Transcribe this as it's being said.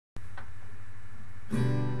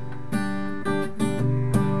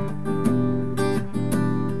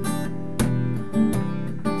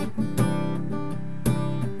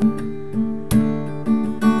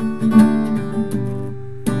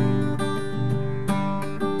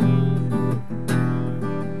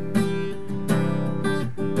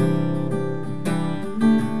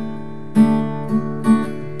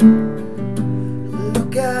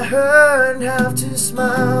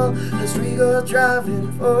smile as we go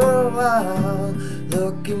driving for a while,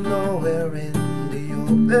 looking nowhere in the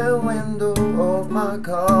open window of my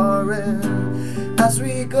car. And as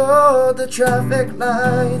we go, the traffic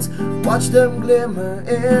lights, watch them glimmer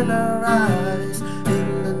in our eyes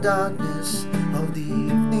in the darkness of the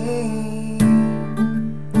evening.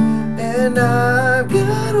 And I've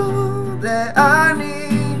got all that I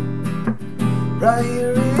need right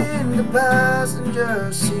here in the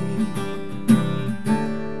passenger seat.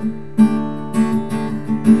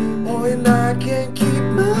 Oh, and I can't keep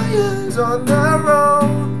my eyes on the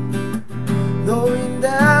road, knowing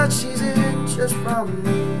that she's inches from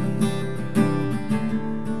me.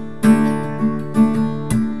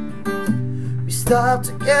 We stop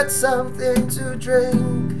to get something to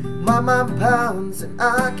drink. My mind pounds and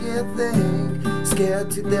I can't think,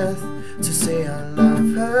 scared to death to say I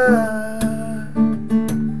love her.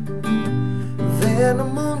 Then the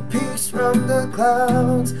moon peeks from the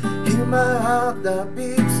clouds, hear my heart that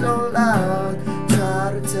beats so loud.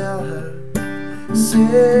 Try to tell her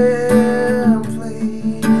simply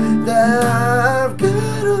that I've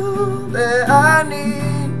got all that I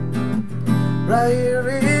need right here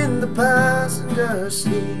in the passenger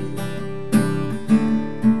seat.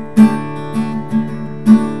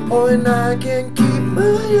 Oh, and I can't keep my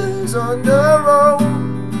eyes on the road,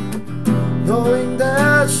 knowing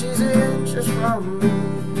that she's inches from me.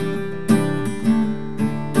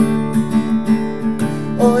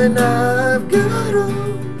 Oh, and I've got all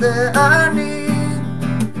that I need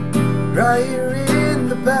right here in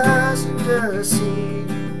the passenger seat.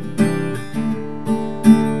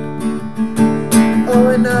 Oh,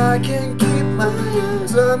 and I can't keep my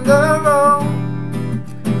eyes on the road,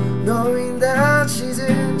 knowing that she's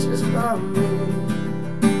inches from me.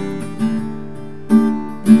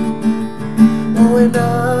 Oh, and I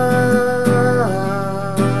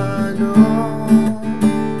know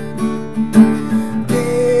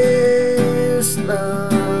this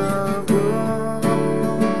love grows.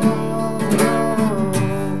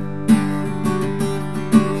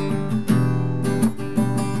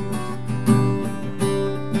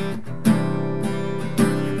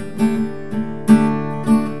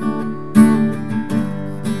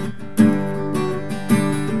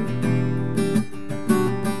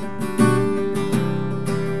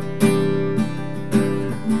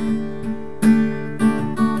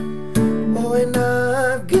 And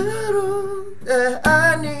I've got all that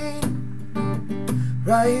I need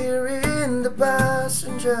right here in the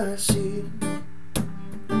passenger seat.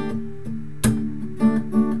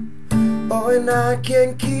 Oh, and I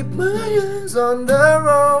can't keep my eyes on the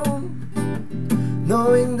road,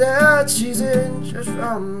 knowing that she's inches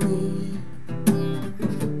from me.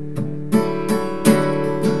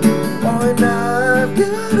 Oh, and I've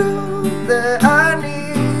got all that I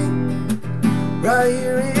need right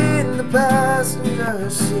here in the passenger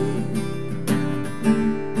seat.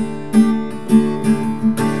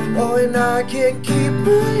 Oh, and I can't keep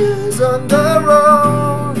my eyes on the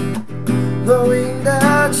road, knowing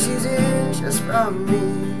that she's inches from me.